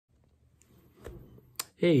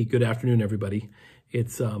Hey, good afternoon, everybody.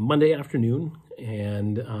 It's Monday afternoon,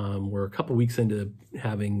 and we're a couple weeks into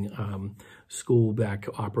having school back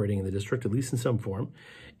operating in the district, at least in some form.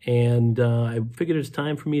 And I figured it's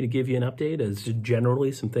time for me to give you an update as to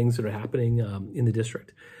generally some things that are happening in the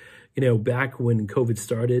district. You know, back when COVID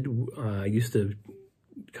started, I used to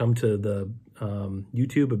come to the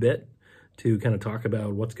YouTube a bit to kind of talk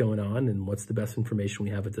about what's going on and what's the best information we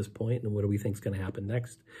have at this point and what do we think is going to happen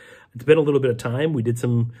next. It's been a little bit of time. We did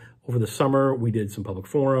some over the summer. We did some public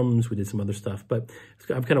forums. We did some other stuff, but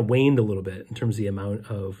I've kind of waned a little bit in terms of the amount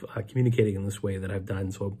of communicating in this way that I've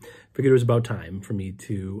done. So I figured it was about time for me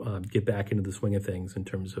to get back into the swing of things in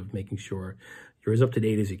terms of making sure you're as up to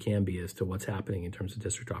date as you can be as to what's happening in terms of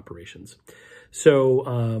district operations.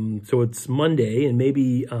 So, so it's Monday, and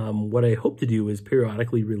maybe what I hope to do is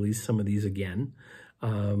periodically release some of these again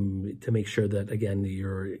to make sure that, again,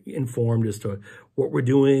 you're informed as to what we're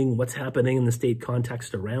doing, what's happening in the state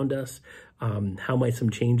context around us, how might some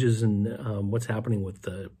changes in what's happening with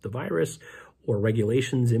the virus or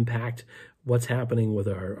regulations impact what's happening with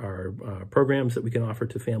our programs that we can offer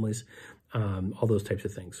to families, all those types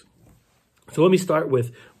of things. So let me start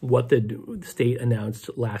with what the state announced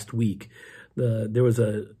last week. There was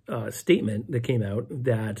a statement that came out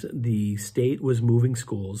that the state was moving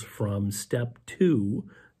schools from step 2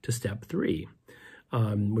 to step 3,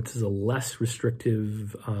 which is a less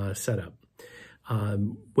restrictive setup.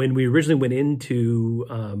 When we originally went into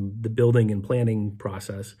the building and planning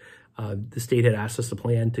process, the state had asked us to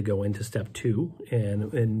plan to go into step 2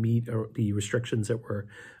 and meet the restrictions that were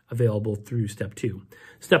available through step 2.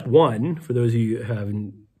 Step 1, for those of you who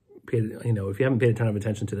haven't paid, if you haven't paid a ton of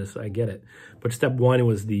attention to this, I get it. But step 1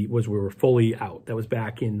 was we were fully out. That was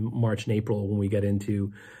back in March and April when we got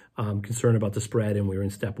into concern about the spread, and we were in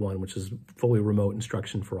step 1, which is fully remote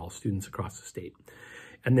instruction for all students across the state.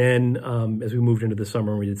 And then as we moved into the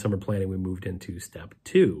summer and we did summer planning, we moved into step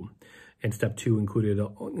 2. And step 2 included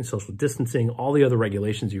social distancing, all the other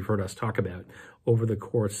regulations you've heard us talk about over the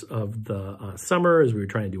course of the summer as we were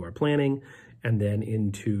trying to do our planning, and then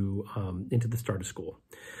into the start of school.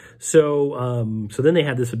 So so then they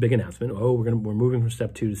had this big announcement. Oh, we're moving from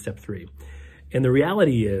step 2 to step 3. And the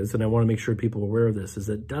reality is, and I want to make sure people are aware of this, is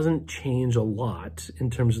that it doesn't change a lot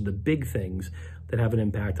in terms of the big things that have an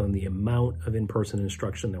impact on the amount of in-person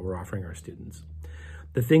instruction that we're offering our students.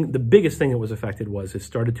 The biggest thing that was affected was it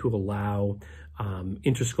started to allow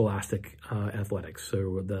interscholastic athletics.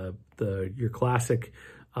 So your classic,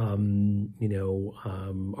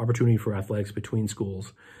 opportunity for athletics between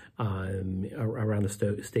schools around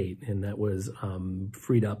the state, and that was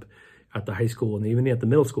freed up at the high school and even at the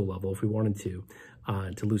middle school level if we wanted to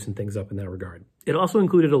loosen things up in that regard. It also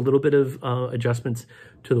included a little bit of adjustments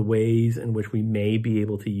to the ways in which we may be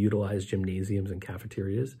able to utilize gymnasiums and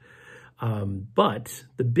cafeterias. But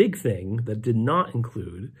the big thing that did not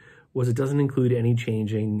include was it doesn't include any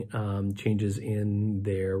changes in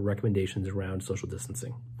their recommendations around social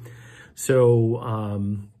distancing.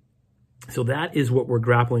 So, so that is what we're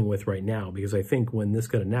grappling with right now, because I think when this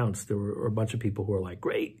got announced, there were a bunch of people who were like,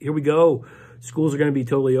 great, here we go. Schools are going to be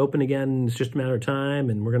totally open again. It's just a matter of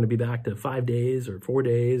time. And we're going to be back to 5 days or 4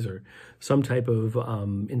 days or some type of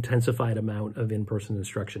intensified amount of in-person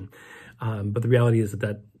instruction. But the reality is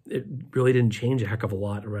that it really didn't change a heck of a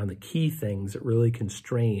lot around the key things that really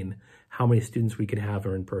constrain how many students we can have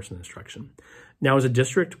in in-person instruction. Now, as a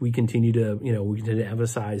district, we continue to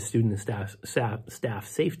emphasize student and staff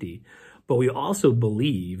safety, but we also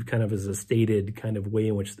believe, kind of as a stated kind of way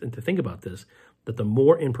in which to think about this, that the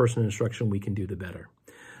more in-person instruction we can do, the better.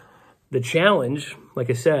 The challenge, like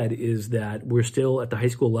I said, is that we're still at the high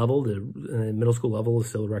school level. The middle school level is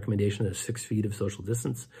still a recommendation of 6 feet of social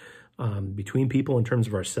distance between people in terms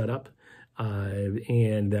of our setup.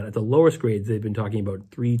 And that at the lowest grades, they've been talking about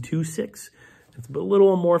 3 to 6. It's a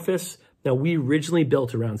little amorphous. Now, we originally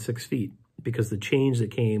built around 6 feet because the change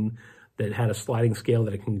that came that had a sliding scale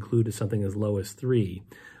that it can include as something as low as 3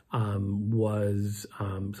 was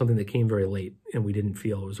something that came very late, and we didn't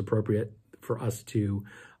feel it was appropriate for us to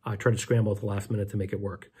try to scramble at the last minute to make it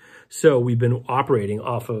work. So we've been operating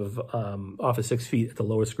off of 6 feet at the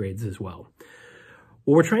lowest grades as well.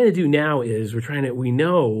 What we're trying to do now is we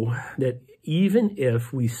know that even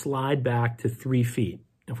if we slide back to 3 feet,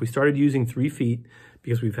 if we started using 3 feet,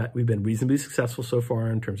 because we've been reasonably successful so far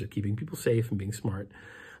in terms of keeping people safe and being smart,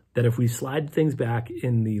 that if we slide things back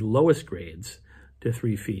in the lowest grades to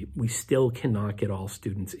 3 feet, we still cannot get all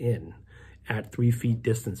students in at 3 feet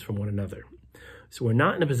distance from one another. So we're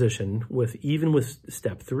not in a position even with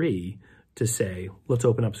step 3 to say, let's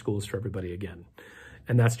open up schools for everybody again.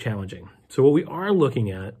 And that's challenging. So what we are looking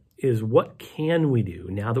at is what can we do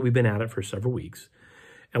now that we've been at it for several weeks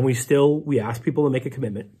And we ask people to make a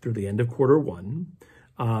commitment through the end of Q1.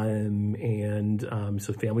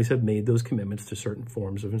 So families have made those commitments to certain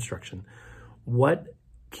forms of instruction. What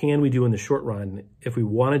can we do in the short run if we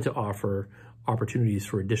wanted to offer opportunities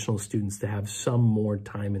for additional students to have some more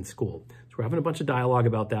time in school? So we're having a bunch of dialogue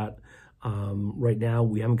about that. Right now,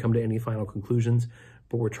 we haven't come to any final conclusions,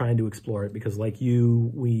 but we're trying to explore it because, like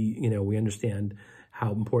you, we understand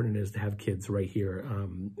how important it is to have kids right here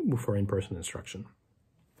for in-person instruction.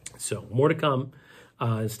 So more to come.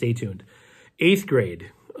 Stay tuned. 8th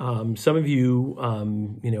grade. Some of you,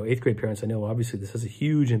 8th grade parents, I know obviously this has a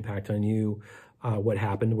huge impact on you. What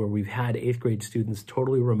happened where we've had 8th grade students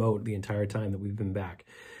totally remote the entire time that we've been back.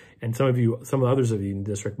 And some others of you in the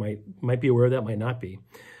district might be aware of that, might not be.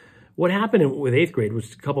 What happened with 8th grade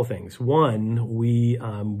was a couple things. One, we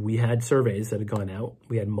had surveys that had gone out.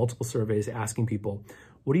 We had multiple surveys asking people,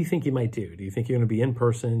 what do you think you might do? Do you think you're going to be in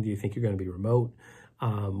person? Do you think you're going to be remote?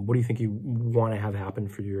 What do you think you want to have happen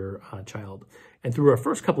for your child? And through our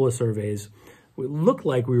first couple of surveys, it looked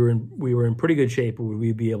like we were in pretty good shape where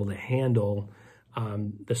we'd be able to handle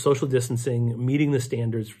the social distancing, meeting the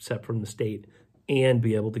standards set from the state, and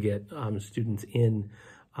be able to get students in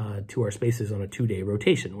to our spaces on a 2-day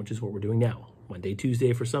rotation, which is what we're doing now. Monday,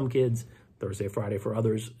 Tuesday for some kids, Thursday, Friday for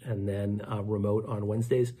others, and then remote on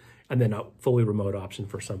Wednesdays, and then a fully remote option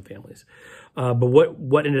for some families. But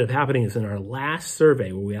what ended up happening is in our last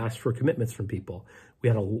survey, where we asked for commitments from people, we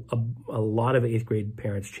had a lot of 8th grade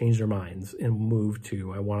parents change their minds and move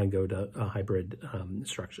to, I want to go to a hybrid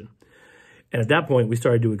instruction. And at that point, we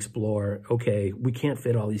started to explore, okay, we can't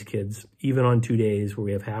fit all these kids, even on 2 days where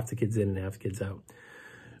we have half the kids in and half the kids out.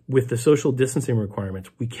 With the social distancing requirements,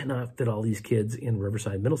 we cannot fit all these kids in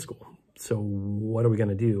Riverside Middle School. So what are we going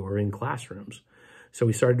to do? Or in classrooms? So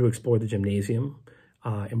we started to explore the gymnasium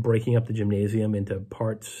and breaking up the gymnasium into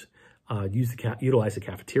parts, utilize the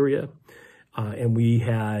cafeteria. And we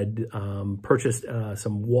had purchased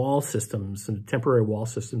some wall systems, some temporary wall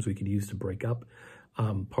systems we could use to break up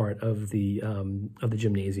part of the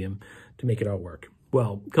gymnasium to make it all work.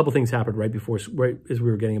 Well, a couple things happened right as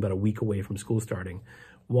we were getting about a week away from school starting.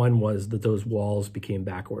 One was that those walls became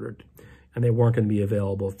back ordered, and they weren't going to be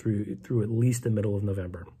available through at least the middle of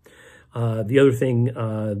November. The other thing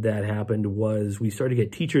that happened was we started to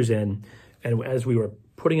get teachers in, and as we were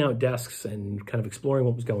putting out desks and kind of exploring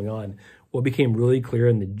what was going on, what became really clear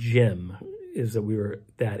in the gym is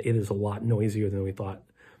that it is a lot noisier than we thought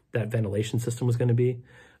that ventilation system was going to be.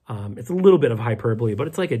 It's a little bit of hyperbole, but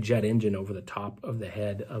it's like a jet engine over the top of the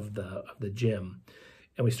head of the gym.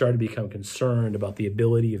 And we started to become concerned about the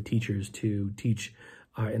ability of teachers to teach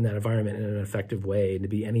in that environment in an effective way and to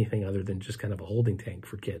be anything other than just kind of a holding tank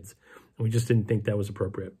for kids. And we just didn't think that was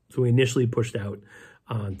appropriate. So we initially pushed out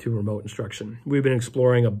to remote instruction. We've been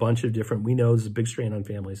exploring a bunch of different, we know this is a big strain on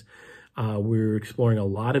families. We're exploring a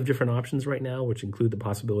lot of different options right now, which include the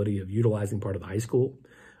possibility of utilizing part of the high school.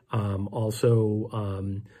 Also,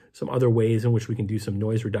 some other ways in which we can do some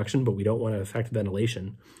noise reduction, but we don't want to affect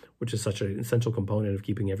ventilation, which is such an essential component of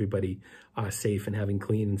keeping everybody safe and having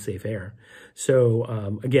clean and safe air.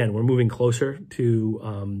 So again, we're moving closer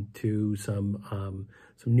to some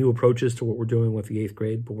new approaches to what we're doing with the 8th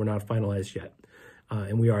grade, but we're not finalized yet.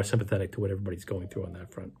 And we are sympathetic to what everybody's going through on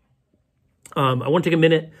that front. I want to take a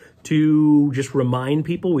minute to just remind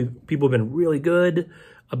people, people have been really good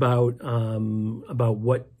about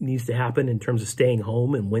what needs to happen in terms of staying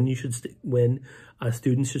home and when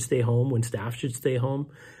students should stay home, when staff should stay home.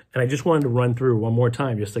 And I just wanted to run through one more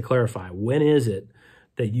time just to clarify, when is it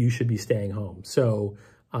that you should be staying home? So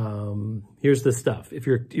here's the stuff. If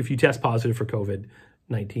you test positive for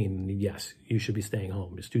COVID-19, yes, you should be staying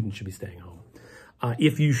home. The students should be staying home.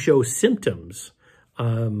 If you show symptoms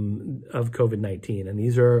of COVID-19, and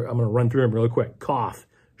these are, I'm going to run through them really quick: cough,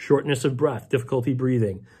 shortness of breath, difficulty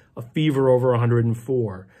breathing, a fever over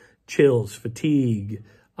 104, chills, fatigue,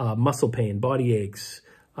 muscle pain, body aches,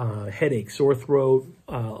 headache, sore throat,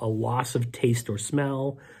 a loss of taste or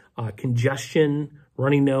smell, congestion,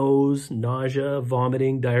 runny nose, nausea,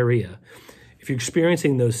 vomiting, diarrhea. If you're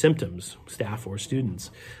experiencing those symptoms, staff or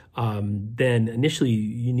students, then initially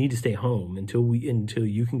you need to stay home until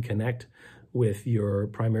you can connect with your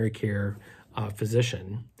primary care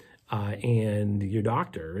physician and your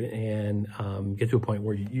doctor, and get to a point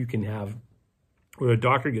where you can have, where a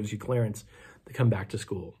doctor gives you clearance to come back to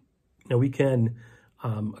school. Now we can,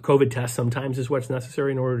 a COVID test sometimes is what's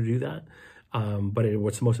necessary in order to do that, but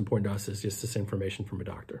what's most important to us is just this information from a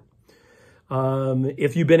doctor.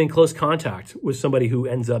 If you've been in close contact with somebody who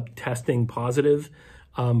ends up testing positive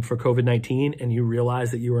for COVID-19 and you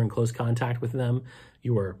realize that you were in close contact with them,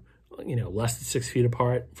 you were less than 6 feet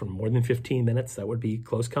apart for more than 15 minutes, that would be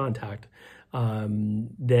close contact,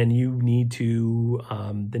 then you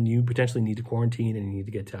potentially need to quarantine and you need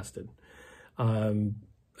to get tested.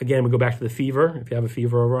 Again, we go back to the fever. If you have a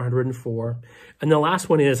fever over 104. And the last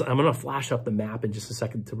one is, I'm going to flash up the map in just a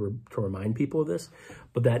second to remind people of this,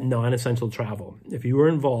 but that non-essential travel. If you were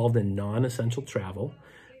involved in non-essential travel,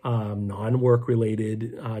 non-work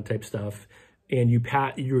related type stuff, and you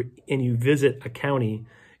visit a county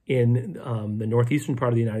in the northeastern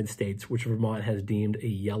part of the United States, which Vermont has deemed a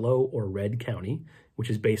yellow or red county, which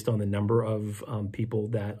is based on the number of people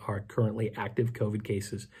that are currently active COVID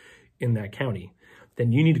cases in that county,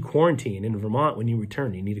 then you need to quarantine. In Vermont, when you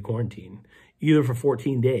return, you need to quarantine either for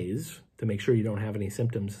 14 days to make sure you don't have any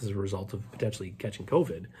symptoms as a result of potentially catching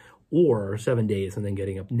COVID, or 7 days and then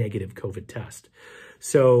getting a negative COVID test.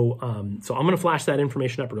 So, I'm going to flash that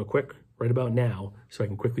information up real quick right about now so I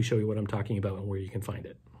can quickly show you what I'm talking about and where you can find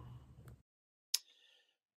it.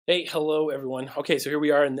 Hey, hello, everyone. Okay, so here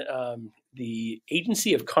we are in the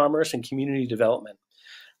Agency of Commerce and Community Development.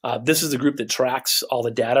 This is the group that tracks all the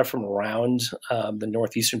data from around the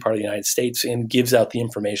northeastern part of the United States and gives out the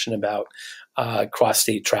information about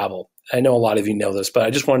cross-state travel. I know a lot of you know this, but I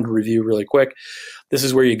just wanted to review really quick. This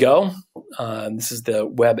is where you go. This is the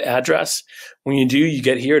web address. When you do, you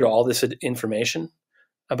get here to all this information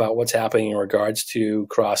about what's happening in regards to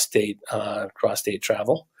cross-state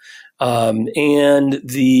travel. As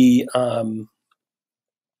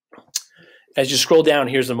you scroll down,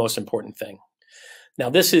 here's the most important thing. Now,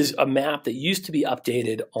 this is a map that used to be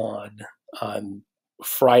updated on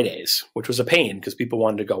Fridays, which was a pain because people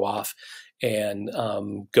wanted to go off and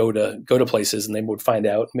go to places, and they would find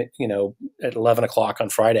out, at 11 o'clock on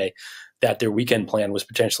Friday that their weekend plan was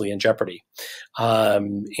potentially in jeopardy. But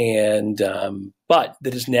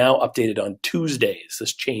that is now updated on Tuesdays.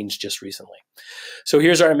 This changed just recently. So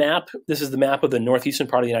here's our map. This is the map of the northeastern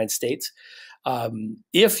part of the United States.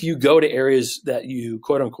 If you go to areas that you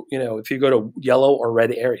quote unquote, if you go to yellow or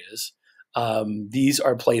red areas, these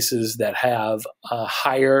are places that have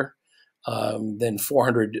higher than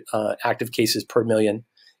 400 active cases per million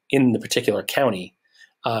in the particular county.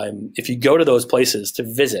 If you go to those places to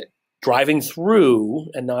visit, driving through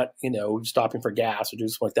and not, stopping for gas or doing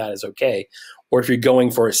something like that is okay. Or if you're going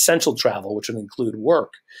for essential travel, which would include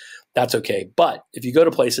work, that's okay. But if you go to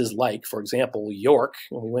places like, for example, York,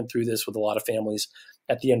 and we went through this with a lot of families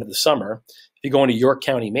at the end of the summer, if you go into York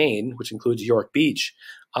County, Maine, which includes York Beach,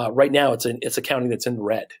 right now it's a county that's in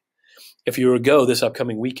red. If you were to go this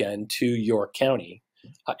upcoming weekend to York County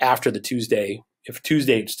after the Tuesday, if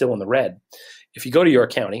Tuesday is still in the red, if you go to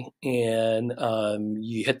York County and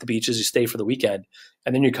you hit the beaches, you stay for the weekend,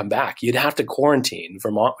 and then you come back, you'd have to quarantine.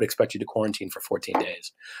 Vermont would expect you to quarantine for 14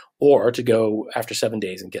 days or to go after 7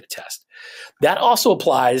 days and get a test. That also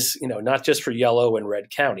applies, not just for yellow and red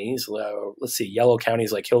counties. Let's see, yellow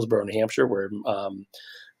counties like Hillsborough, New Hampshire, where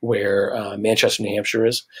Manchester, New Hampshire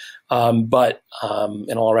is, and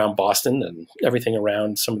all around Boston and everything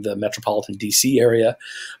around some of the metropolitan DC area,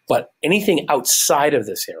 but anything outside of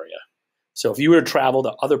this area. So if you were to travel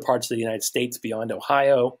to other parts of the United States beyond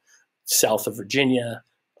Ohio, south of Virginia,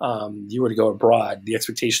 you were to go abroad, the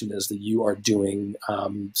expectation is that you are doing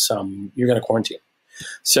you're going to quarantine.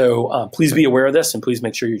 So please be aware of this, and please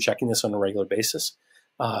make sure you're checking this on a regular basis,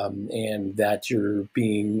 and that you're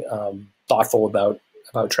being thoughtful about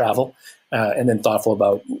travel, and then thoughtful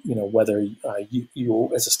about whether you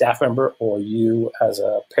as a staff member or you as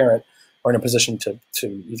a parent are in a position to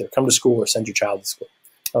either come to school or send your child to school.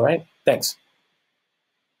 All right, thanks.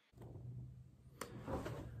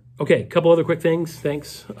 Okay, a couple other quick things.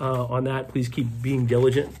 Thanks on that. Please keep being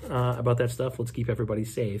diligent about that stuff. Let's keep everybody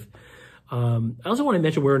safe. I also want to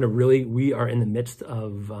mention we are in the midst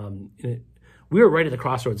of, we are right at the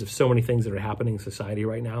crossroads of so many things that are happening in society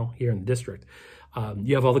right now here in the district.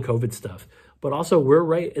 You have all the COVID stuff, but also we're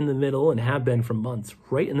right in the middle, and have been for months,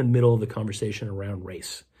 right in the middle of the conversation around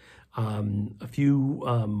race. A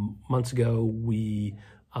few months ago, we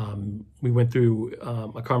went through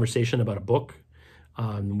a conversation about a book.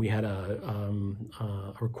 We had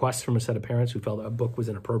a request from a set of parents who felt that a book was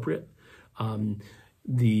inappropriate. And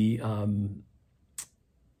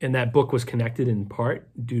that book was connected in part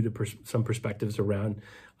due to some perspectives around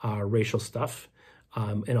racial stuff,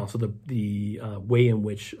 and also the way in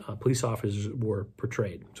which police officers were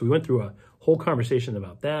portrayed. So we went through a whole conversation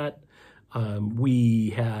about that.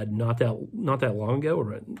 We had not that long ago,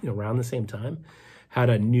 or around the same time, had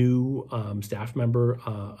a new staff member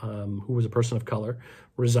who was a person of color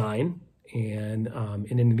resign and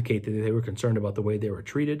indicate that they were concerned about the way they were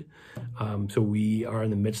treated. So we are in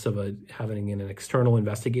the midst of having an external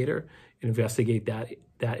investigator investigate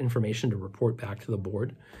that information to report back to the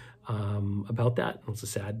board about that. It's a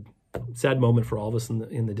sad moment for all of us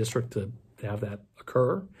in the district to have that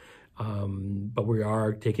occur. But we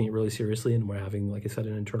are taking it really seriously, and we're having, like I said,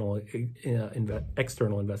 an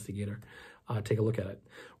external investigator take a look at it.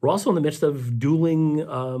 We're also in the midst of dueling, it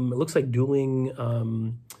looks like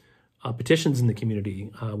dueling petitions in the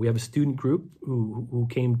community. We have a student group who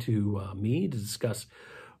came to me to discuss,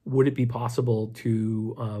 would it be possible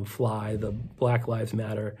to fly the Black Lives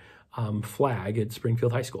Matter flag at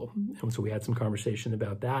Springfield High School? And so we had some conversation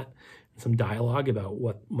about that, some dialogue about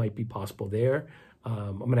what might be possible there.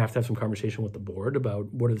 I'm going to have some conversation with the board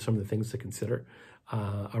about what are some of the things to consider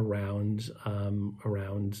around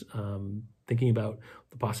thinking about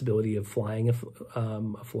the possibility of flying a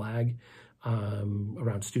flag,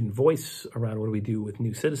 around student voice, around what do we do with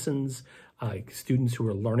new citizens, students who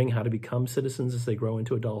are learning how to become citizens as they grow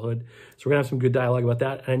into adulthood. So we're going to have some good dialogue about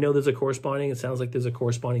that. And I know it sounds like there's a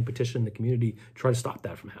corresponding petition in the community to try to stop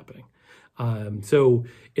that from happening. So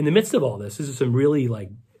in the midst of all this is some really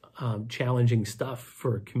challenging stuff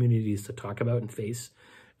for communities to talk about and face.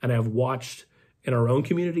 And I've watched in our own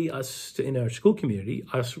community, in our school community,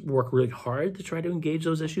 us work really hard to try to engage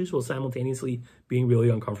those issues while simultaneously being really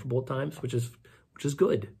uncomfortable at times, which is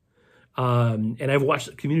good. And I've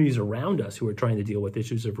watched communities around us who are trying to deal with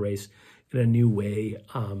issues of race in a new way.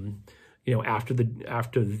 After the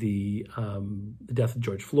death of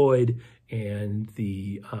George Floyd and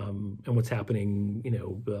and what's happening,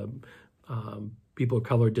 people of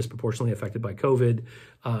color disproportionately affected by COVID,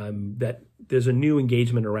 that there's a new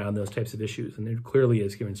engagement around those types of issues, and there clearly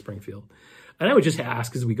is here in Springfield. And I would just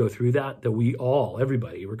ask as we go through that we all,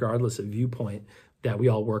 everybody, regardless of viewpoint, that we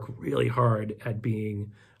all work really hard at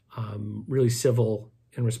being really civil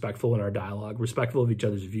and respectful in our dialogue, respectful of each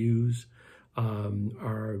other's views,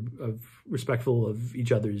 respectful of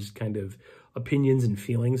each other's kind of opinions and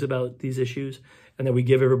feelings about these issues, and that we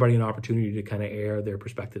give everybody an opportunity to kind of air their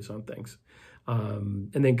perspectives on things.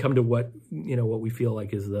 And then come to what we feel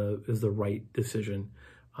like is the right decision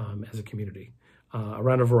as a community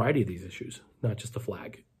around a variety of these issues, not just a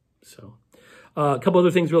flag. So a couple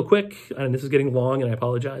other things real quick, and this is getting long and I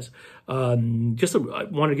apologize. I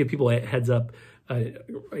wanted to give people a heads up,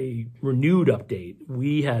 a renewed update.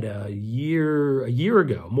 We had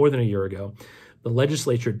more than a year ago, the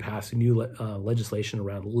legislature had passed a new legislation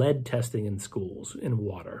around lead testing in schools and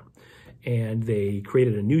water. And they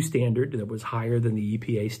created a new standard that was higher than the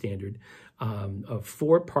EPA standard of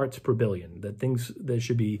 4 parts per billion. There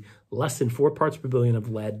should be less than 4 parts per billion of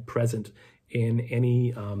lead present in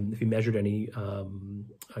any, if you measured any,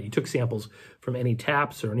 you took samples from any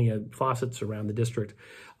taps or any faucets around the district,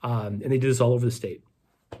 and they did this all over the state.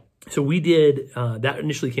 So we did, that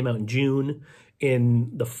initially came out in June.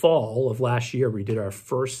 In the fall of last year, we did our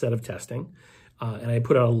first set of testing. And I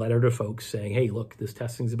put out a letter to folks saying, hey, look, this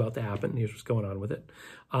testing's about to happen. Here's what's going on with it.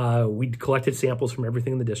 We collected samples from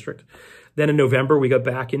everything in the district. Then in November, we got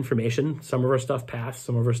back information. Some of our stuff passed,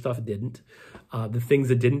 some of our stuff didn't. The things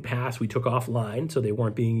that didn't pass, we took offline, so they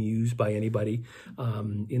weren't being used by anybody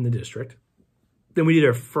in the district. Then we did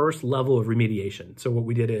our first level of remediation. So what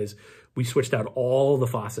we did is we switched out all the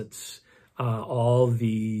faucets, all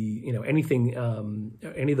the, anything,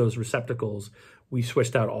 any of those receptacles, we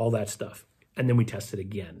switched out all that stuff. And then we tested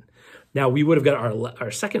again. Now we would have got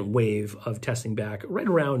our second wave of testing back right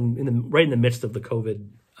in the midst of the COVID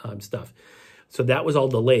stuff. So that was all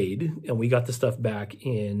delayed, and we got the stuff back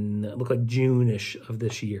in, it looked like June-ish of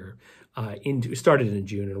this year. It started in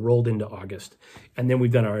June and rolled into August. And then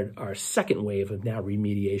we've done our second wave of now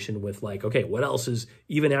remediation with okay, what else is,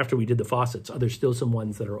 even after we did the faucets, are there still some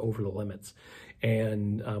ones that are over the limits?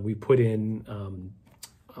 And we put in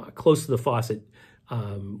close to the faucet,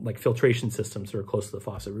 filtration systems that are close to the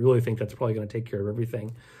faucet. We really think that's probably going to take care of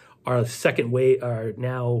everything. Our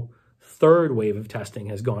now third wave of testing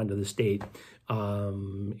has gone to the state.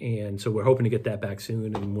 And so we're hoping to get that back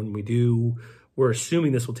soon. And when we do, we're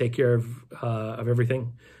assuming this will take care of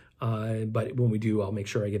everything. But when we do, I'll make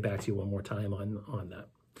sure I get back to you one more time on that.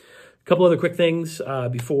 A couple other quick things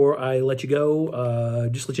before I let you go.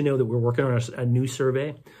 Just let you know that we're working on a new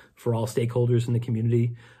survey for all stakeholders in the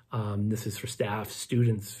community. This is for staff,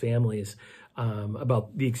 students, families,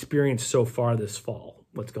 about the experience so far this fall.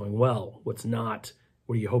 What's going well, what's not,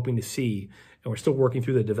 what are you hoping to see? And we're still working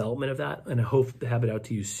through the development of that, and I hope to have it out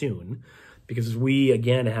to you soon, because we,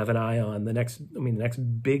 again, have an eye on the next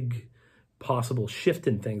big possible shift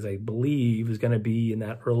in things, I believe, is going to be in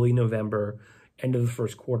that early November, end of the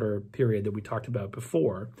first quarter period that we talked about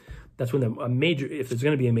before, that's when if there's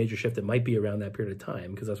going to be a major shift, it might be around that period of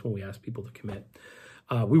time, because that's when we ask people to commit.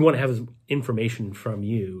 We want to have information from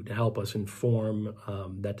you to help us inform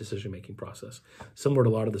that decision-making process. Similar to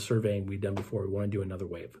a lot of the surveying we've done before, we want to do another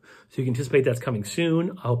wave. So you can anticipate that's coming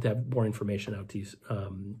soon. I hope to have more information out to you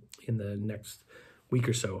in the next week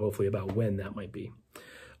or so, hopefully, about when that might be.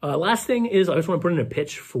 Last thing is, I just want to put in a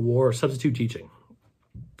pitch for substitute teaching.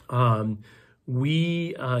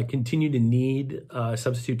 We continue to need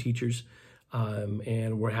substitute teachers,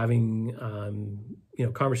 and we're having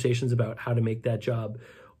conversations about how to make that job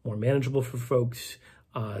more manageable for folks,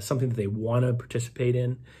 something that they want to participate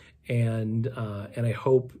in, and I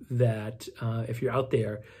hope that if you're out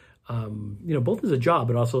there, both as a job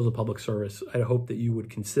but also as a public service, I hope that you would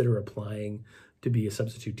consider applying to be a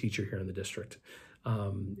substitute teacher here in the district.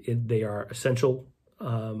 They are essential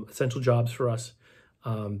jobs for us.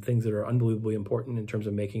 Things that are unbelievably important in terms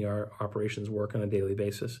of making our operations work on a daily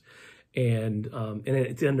basis. And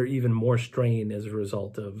it's under even more strain as a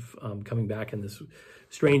result of coming back in this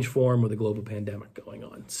strange form with a global pandemic going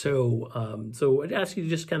on. So I'd ask you to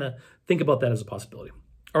just kind of think about that as a possibility.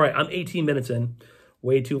 All right, I'm 18 minutes in,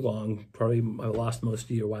 way too long. Probably I lost most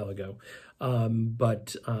of you a while ago.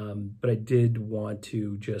 But I did want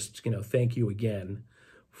to just thank you again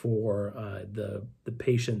for the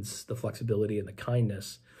patience, the flexibility, and the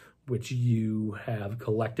kindness which you have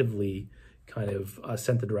collectively kind of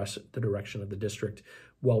sent the direction of the district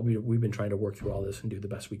while we've been trying to work through all this and do the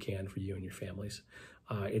best we can for you and your families.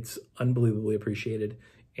 It's unbelievably appreciated,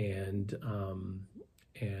 and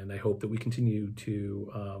I hope that we continue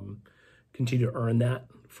to earn that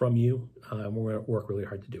from you. We're going to work really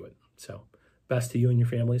hard to do it. So best to you and your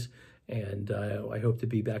families, and I hope to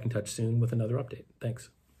be back in touch soon with another update. Thanks.